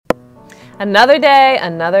Another day,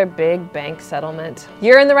 another big bank settlement.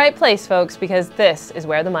 You're in the right place, folks, because this is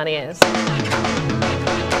where the money is.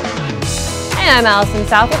 Hey, I'm Allison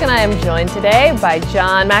Southwick, and I am joined today by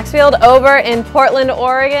John Maxfield over in Portland,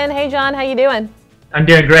 Oregon. Hey, John, how you doing? I'm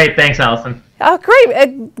doing great. Thanks, Allison. Oh,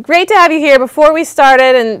 great. Great to have you here. Before we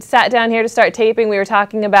started and sat down here to start taping, we were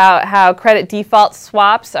talking about how credit default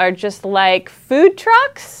swaps are just like food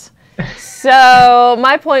trucks. So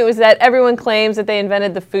my point was that everyone claims that they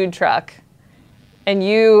invented the food truck. And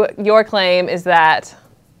your claim is that?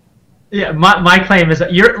 Yeah, my claim is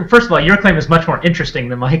that first of all, your claim is much more interesting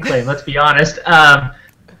than my claim. Let's be honest.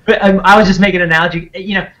 But I was just making an analogy.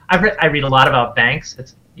 I read a lot about banks.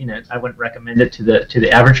 It's I wouldn't recommend it to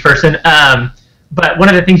the average person. But one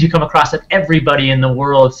of the things you come across that everybody in the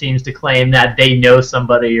world seems to claim that they know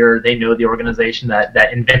somebody or they know the organization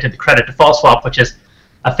that invented the credit default swap, which is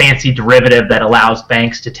a fancy derivative that allows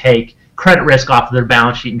banks to take credit risk off of their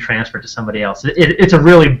balance sheet and transfer it to somebody else. It's a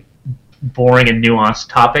really boring and nuanced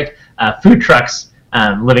topic. Food trucks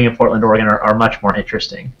living in Portland, Oregon are much more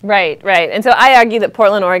interesting. Right. And so I argue that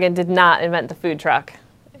Portland, Oregon did not invent the food truck.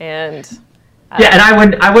 And and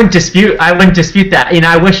I wouldn't dispute that.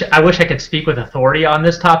 I wish I could speak with authority on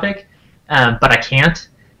this topic, but I can't.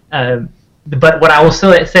 But what I will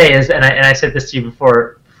still say is, and I said this to you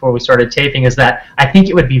before we started taping, is that I think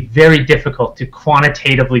it would be very difficult to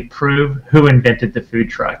quantitatively prove who invented the food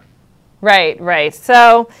truck. Right.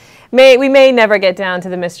 So we may never get down to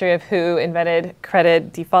the mystery of who invented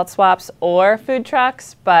credit default swaps or food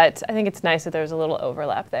trucks, but I think it's nice that there's a little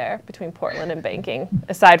overlap there between Portland and banking,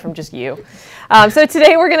 aside from just you. So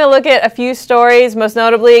today we're going to look at a few stories, most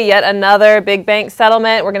notably yet another big bank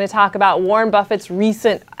settlement. We're going to talk about Warren Buffett's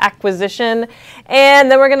recent acquisition, and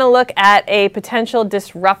then we're going to look at a potential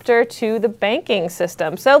disruptor to the banking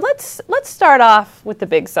system. So let's start off with the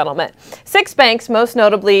big settlement. 6 banks, most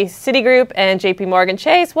notably Citigroup and JP Morgan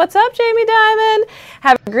Chase, what's up, Jamie Dimon,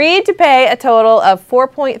 have agreed to pay a total of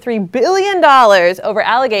 $4.3 billion over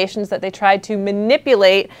allegations that they tried to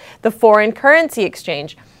manipulate the foreign currency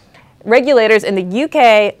exchange. Regulators in the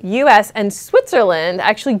UK, US, and Switzerland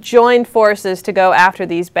actually joined forces to go after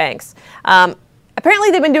these banks.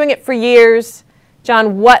 Apparently they've been doing it for years.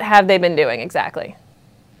 John, what have they been doing exactly?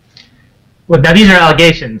 Well, now these are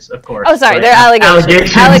allegations, of course. Oh, sorry, they're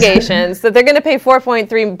allegations. Allegations that they're going to pay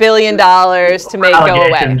 $4.3 billion to make go away.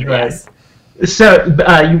 Right. Yes.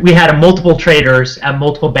 So we had multiple traders at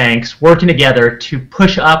multiple banks working together to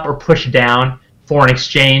push up or push down foreign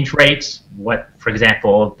exchange rates. For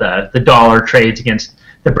example, the dollar trades against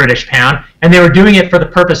the British pound, and they were doing it for the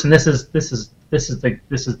purpose. And this is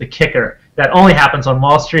the kicker that only happens on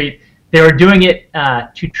Wall Street. They were doing it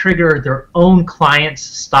to trigger their own clients'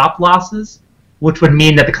 stop losses, which would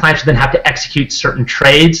mean that the clients would then have to execute certain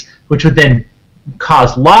trades, which would then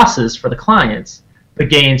cause losses for the clients, but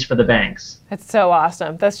gains for the banks. That's so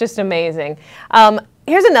awesome. That's just amazing.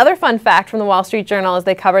 Here's another fun fact from the Wall Street Journal as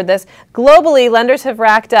they covered this. Globally, lenders have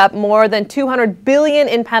racked up more than $200 billion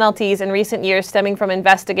in penalties in recent years stemming from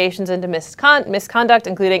investigations into misconduct,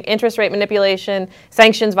 including interest rate manipulation,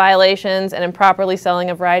 sanctions violations, and improperly selling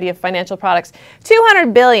a variety of financial products.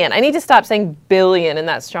 $200 billion. I need to stop saying billion in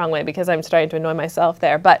that strong way because I'm starting to annoy myself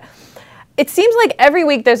there. But it seems like every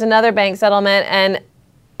week there's another bank settlement, and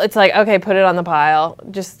it's like, okay, put it on the pile.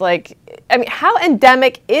 How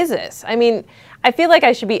endemic is this? I feel like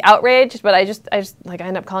I should be outraged, but I just I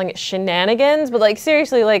end up calling it shenanigans. But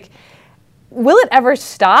seriously, will it ever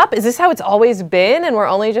stop? Is this how it's always been, and we're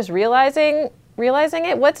only just realizing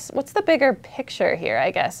it? What's the bigger picture here? I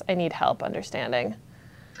guess I need help understanding.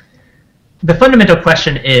 The fundamental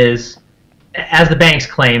question is, as the banks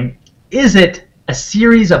claim, is it a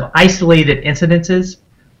series of isolated incidences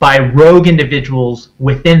by rogue individuals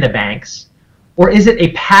within the banks, or is it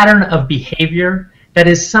a pattern of behavior that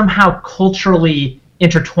is somehow culturally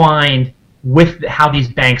intertwined with how these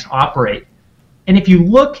banks operate? And if you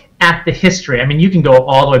look at the history, you can go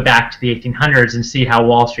all the way back to the 1800s and see how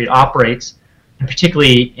Wall Street operates, and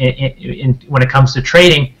particularly when it comes to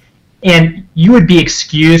trading, and you would be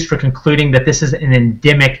excused for concluding that this is an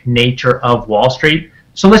endemic nature of Wall Street.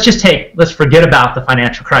 So let's forget about the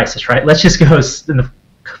financial crisis, right? Let's just go in the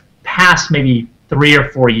past maybe 3 or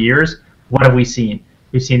 4 years. What have we seen?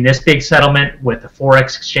 We've seen this big settlement with the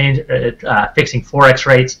Forex exchange, fixing Forex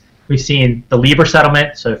rates. We've seen the Libor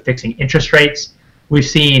settlement, so fixing interest rates. We've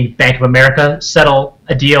seen Bank of America settle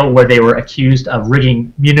a deal where they were accused of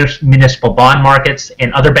rigging municipal bond markets,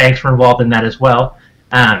 and other banks were involved in that as well.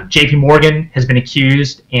 JP Morgan has been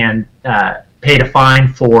accused and paid a fine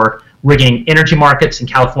for rigging energy markets in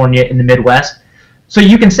California in the Midwest. So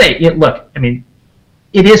you can say, look,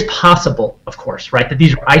 it is possible, of course, right, that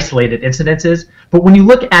these are isolated incidences. But when you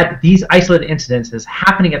look at these isolated incidences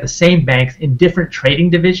happening at the same banks in different trading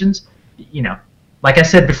divisions, like I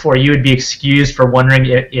said before, you would be excused for wondering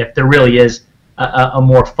if there really is a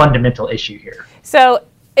more fundamental issue here. So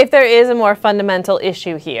if there is a more fundamental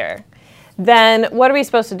issue here, then what are we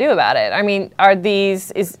supposed to do about it? I mean, are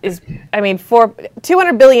these for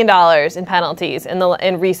 $200 billion in penalties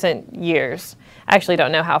in recent years? I actually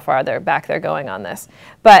don't know how far back they're going on this,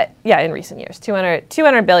 but yeah, in recent years,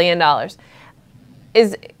 $200 billion.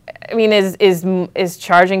 Is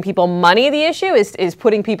charging people money the issue? Is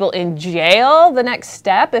putting people in jail the next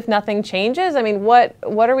step if nothing changes? I mean, what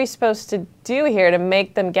are we supposed to do here to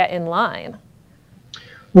make them get in line?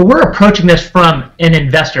 Well, we're approaching this from an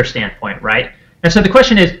investor standpoint, right? And so the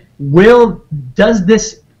question is, does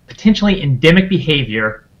this potentially endemic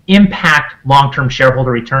behavior impact long-term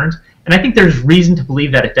shareholder returns? And I think there's reason to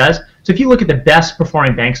believe that it does. So if you look at the best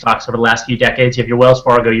performing bank stocks over the last few decades, you have your Wells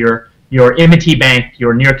Fargo, your M&T Bank,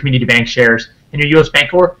 your New York Community Bank shares, and your U.S.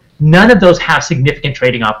 Bancorp, none of those have significant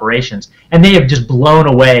trading operations. And they have just blown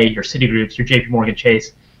away your Citigroups, your JP Morgan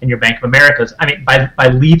Chase, and your Bank of Americas, by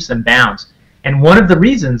leaps and bounds. And one of the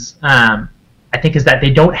reasons, I think, is that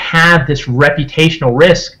they don't have this reputational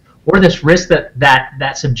risk or this risk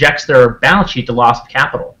that subjects their balance sheet to loss of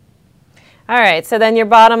capital. All right, so then your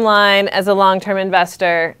bottom line as a long-term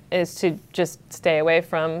investor is to just stay away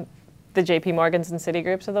from the JP Morgans and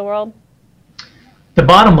Citigroups of the world? The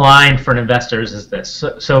bottom line for investors is this.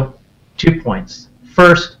 So 2 points.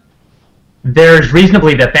 First, there's reason to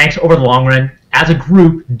believe that banks over the long run, as a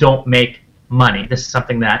group, don't make money. This is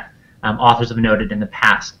something that authors have noted in the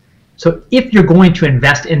past. So if you're going to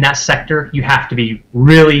invest in that sector, you have to be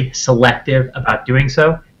really selective about doing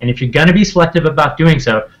so. And if you're going to be selective about doing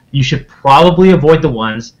so, you should probably avoid the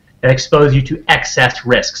ones that expose you to excess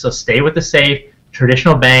risk. So stay with the safe,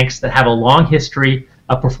 traditional banks that have a long history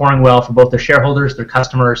of performing well for both their shareholders, their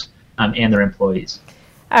customers, and their employees.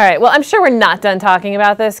 All right. Well, I'm sure we're not done talking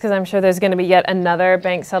about this because I'm sure there's going to be yet another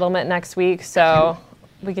bank settlement next week. So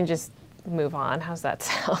we can just move on. How's that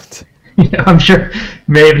sound? I'm sure,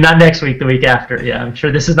 maybe not next week, the week after. Yeah, I'm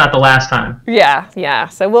sure this is not the last time. Yeah.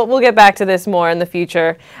 So we'll get back to this more in the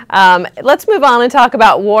future. Let's move on and talk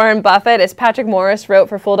about Warren Buffett. As Patrick Morris wrote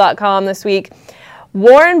for Fool.com this week,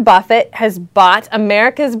 Warren Buffett has bought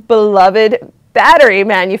America's beloved battery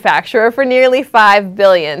manufacturer for nearly $5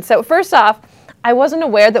 billion. So first off, I wasn't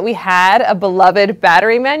aware that we had a beloved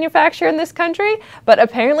battery manufacturer in this country, but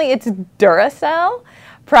apparently it's Duracell.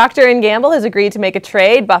 Procter & Gamble has agreed to make a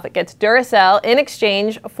trade. Buffett gets Duracell in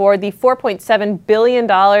exchange for the $4.7 billion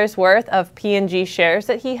worth of P&G shares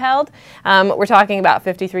that he held. We're talking about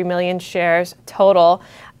 53 million shares total.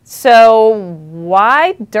 So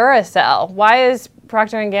why Duracell? Why is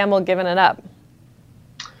Procter & Gamble giving it up?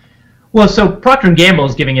 Well, so Procter & Gamble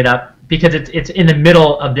is giving it up because it's in the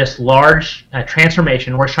middle of this large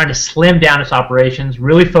transformation where it's trying to slim down its operations,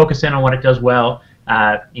 really focus in on what it does well.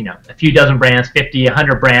 A few dozen brands, 50,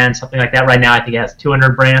 100 brands, something like that. Right now, I think it has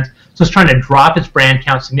 200 brands. So it's trying to drop its brand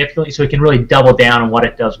count significantly so it can really double down on what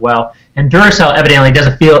it does well. And Duracell evidently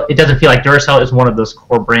doesn't feel like Duracell is one of those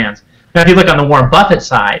core brands. Now, if you look on the Warren Buffett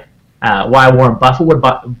side, why Warren Buffett would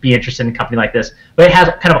be interested in a company like this, but it has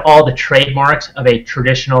kind of all the trademarks of a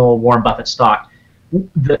traditional Warren Buffett stock.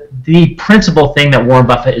 The principal thing that Warren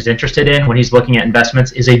Buffett is interested in when he's looking at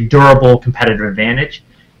investments is a durable competitive advantage.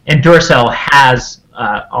 And Duracell has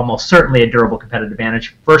almost certainly a durable competitive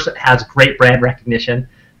advantage. First, it has great brand recognition.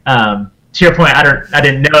 To your point, I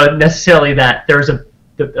didn't know necessarily that there's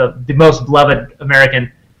the most beloved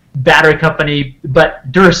American battery company,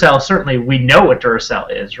 but Duracell, certainly we know what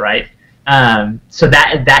Duracell is, right? So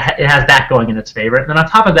that it has that going in its favor. And then on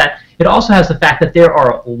top of that, it also has the fact that there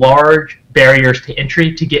are large barriers to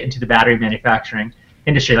entry to get into the battery manufacturing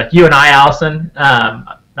industry. Like you and I, Allison,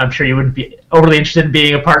 I'm sure you wouldn't be overly interested in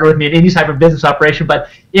being a partner with me in any type of business operation, but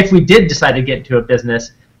if we did decide to get into a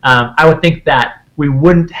business, I would think that we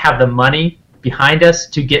wouldn't have the money behind us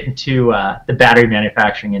to get into the battery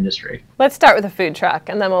manufacturing industry. Let's start with a food truck,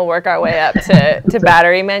 and then we'll work our way up to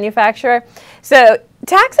battery manufacturer. So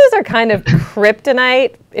taxes are kind of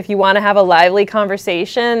kryptonite if you want to have a lively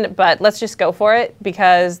conversation, but let's just go for it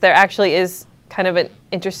because there actually is kind of an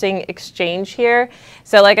interesting exchange here.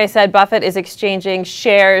 So like I said, Buffett is exchanging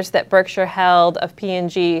shares that Berkshire held of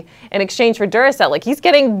P&G in exchange for Duracell. Like he's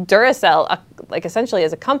getting Duracell like essentially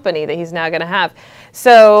as a company that he's now going to have.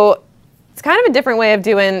 So it's kind of a different way of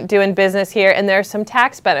doing business here, and there are some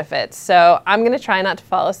tax benefits. So I'm going to try not to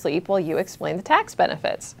fall asleep while you explain the tax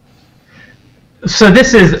benefits. So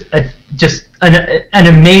this is just an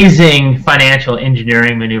amazing financial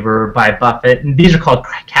engineering maneuver by Buffett. And these are called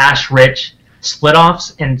cash-rich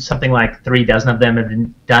split-offs, and something like 3 dozen of them have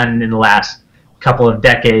been done in the last couple of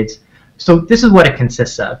decades. So this is what it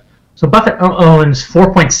consists of. So Buffett owns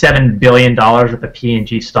 $4.7 billion worth of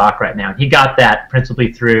P&G stock right now. He got that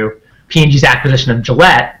principally through P&G's acquisition of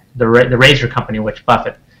Gillette, the razor company, which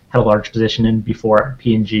Buffett had a large position in before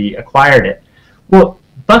P&G acquired it. Well,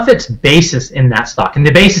 Buffett's basis in that stock, and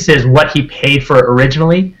the basis is what he paid for it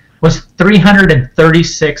originally, was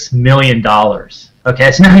 $336 million.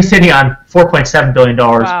 Okay, so now he's sitting on $4.7 billion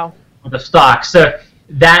Wow. of the stock. So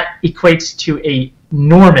that equates to an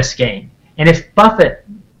enormous gain. And if Buffett,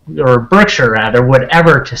 or Berkshire rather, would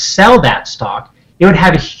ever to sell that stock, it would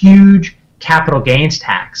have a huge capital gains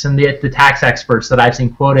tax. And the tax experts that I've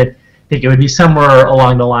seen quoted think it would be somewhere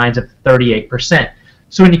along the lines of 38%.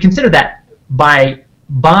 So when you consider that, by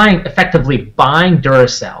effectively buying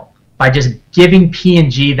Duracell, by just giving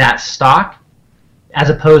P&G that stock, as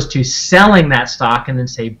opposed to selling that stock and then,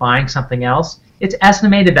 say, buying something else, it's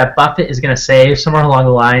estimated that Buffett is going to save somewhere along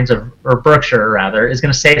the lines of, or Berkshire rather, is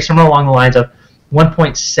going to save somewhere along the lines of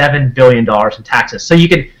 $1.7 billion in taxes. So you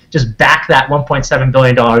can just back that $1.7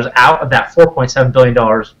 billion out of that $4.7 billion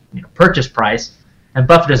purchase price, and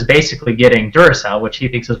Buffett is basically getting Duracell, which he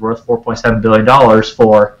thinks is worth $4.7 billion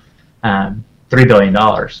for $3 billion.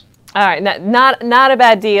 All right, not a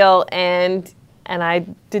bad deal, and I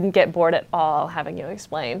didn't get bored at all having you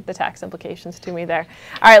explain the tax implications to me there.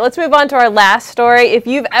 All right, let's move on to our last story. If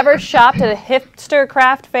you've ever shopped at a hipster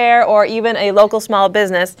craft fair or even a local small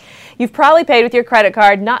business, you've probably paid with your credit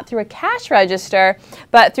card, not through a cash register,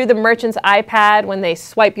 but through the merchant's iPad when they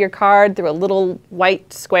swipe your card through a little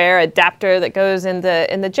white square adapter that goes in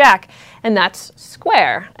the jack, and that's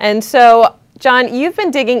Square. And so, John, you've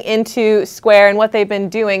been digging into Square and what they've been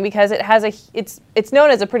doing because it's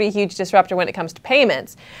known as a pretty huge disruptor when it comes to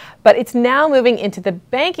payments, but it's now moving into the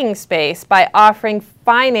banking space by offering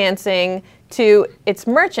financing to its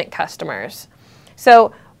merchant customers.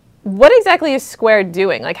 So, what exactly is Square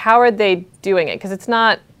doing? Like, how are they doing it? Because it's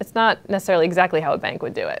not necessarily exactly how a bank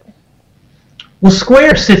would do it. Well,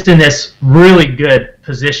 Square sits in this really good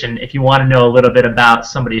position if you want to know a little bit about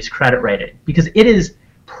somebody's credit rating, because it is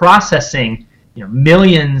processing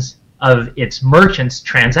millions of its merchants'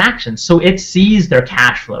 transactions. So it sees their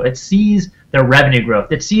cash flow, it sees their revenue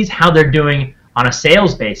growth, it sees how they're doing on a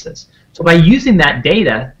sales basis. So by using that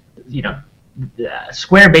data,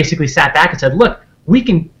 Square basically sat back and said, look, we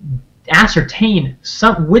can ascertain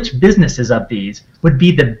which businesses of these would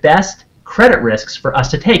be the best credit risks for us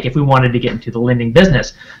to take if we wanted to get into the lending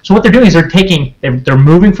business. So what they're doing is they're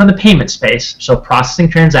moving from the payment space, so processing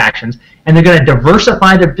transactions, and they're going to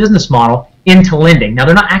diversify their business model into lending. Now,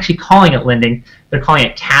 they're not actually calling it lending, they're calling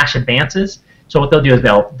it cash advances. So what they'll do is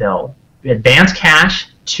they'll advance cash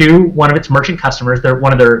to one of its merchant customers, they're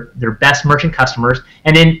one of their best merchant customers,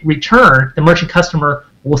 and in return, the merchant customer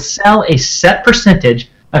will sell a set percentage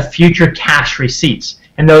of future cash receipts.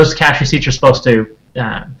 And those cash receipts are supposed to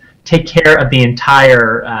take care of the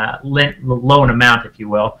entire loan amount, if you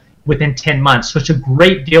will, within 10 months. So it's a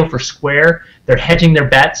great deal for Square. They're hedging their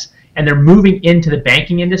bets, and they're moving into the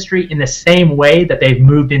banking industry in the same way that they've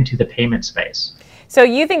moved into the payment space. So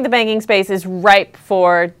you think the banking space is ripe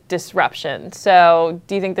for disruption. So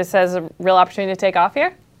do you think this has a real opportunity to take off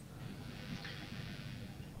here?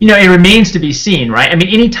 It remains to be seen, right? I mean,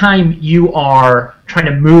 anytime you are trying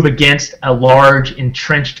to move against a large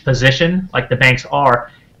entrenched position, like the banks are,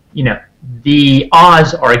 the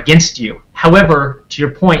odds are against you. However, to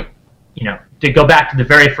your point, to go back to the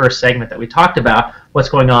very first segment that we talked about, what's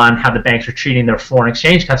going on, how the banks are treating their foreign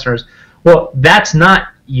exchange customers, well, that's not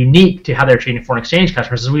unique to how they're treating foreign exchange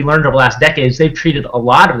customers. As we learned over the last decades, they've treated a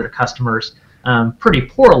lot of their customers pretty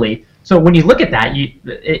poorly. So when you look at that,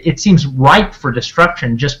 it seems ripe for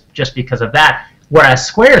disruption just because of that. Whereas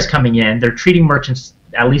Square is coming in, they're treating merchants,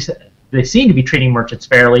 at least they seem to be treating merchants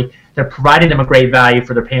fairly. They're providing them a great value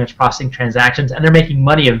for their payments processing transactions, and they're making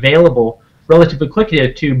money available relatively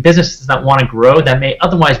quickly to businesses that want to grow that may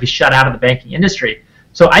otherwise be shut out of the banking industry.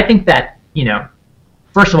 So I think that,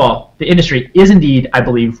 first of all, the industry is indeed, I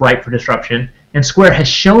believe, ripe for disruption, and Square has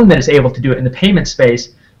shown that it's able to do it in the payment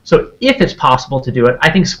space. So if it's possible to do it,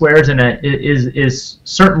 I think Square is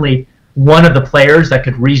certainly one of the players that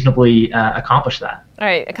could reasonably accomplish that. All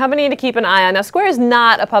right, a company to keep an eye on. Now, Square is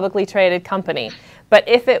not a publicly traded company, but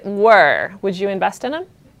if it were, would you invest in them?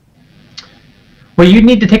 Well, you'd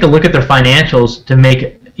need to take a look at their financials to make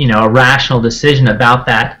a rational decision about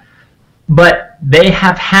that. But they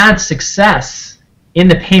have had success in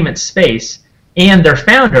the payment space, and their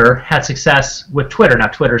founder had success with Twitter. Now,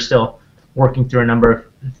 Twitter is still working through a number of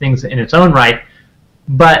things in its own right.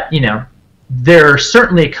 But, they're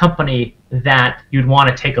certainly a company that you'd want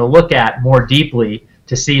to take a look at more deeply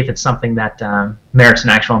to see if it's something that merits an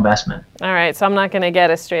actual investment. All right, so I'm not going to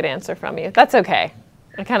get a straight answer from you. That's okay.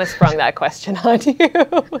 I kind of sprung that question on you.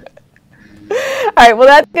 All right, well,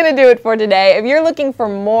 that's going to do it for today. If you're looking for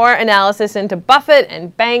more analysis into Buffett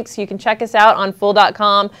and banks, you can check us out on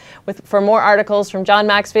Fool.com for more articles from John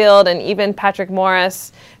Maxfield and even Patrick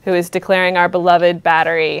Morris, who is declaring our beloved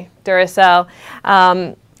battery, Duracell.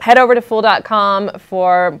 Head over to Fool.com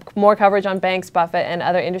for more coverage on banks, Buffett, and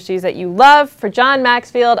other industries that you love. For John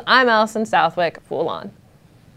Maxfield, I'm Allison Southwick. Fool on.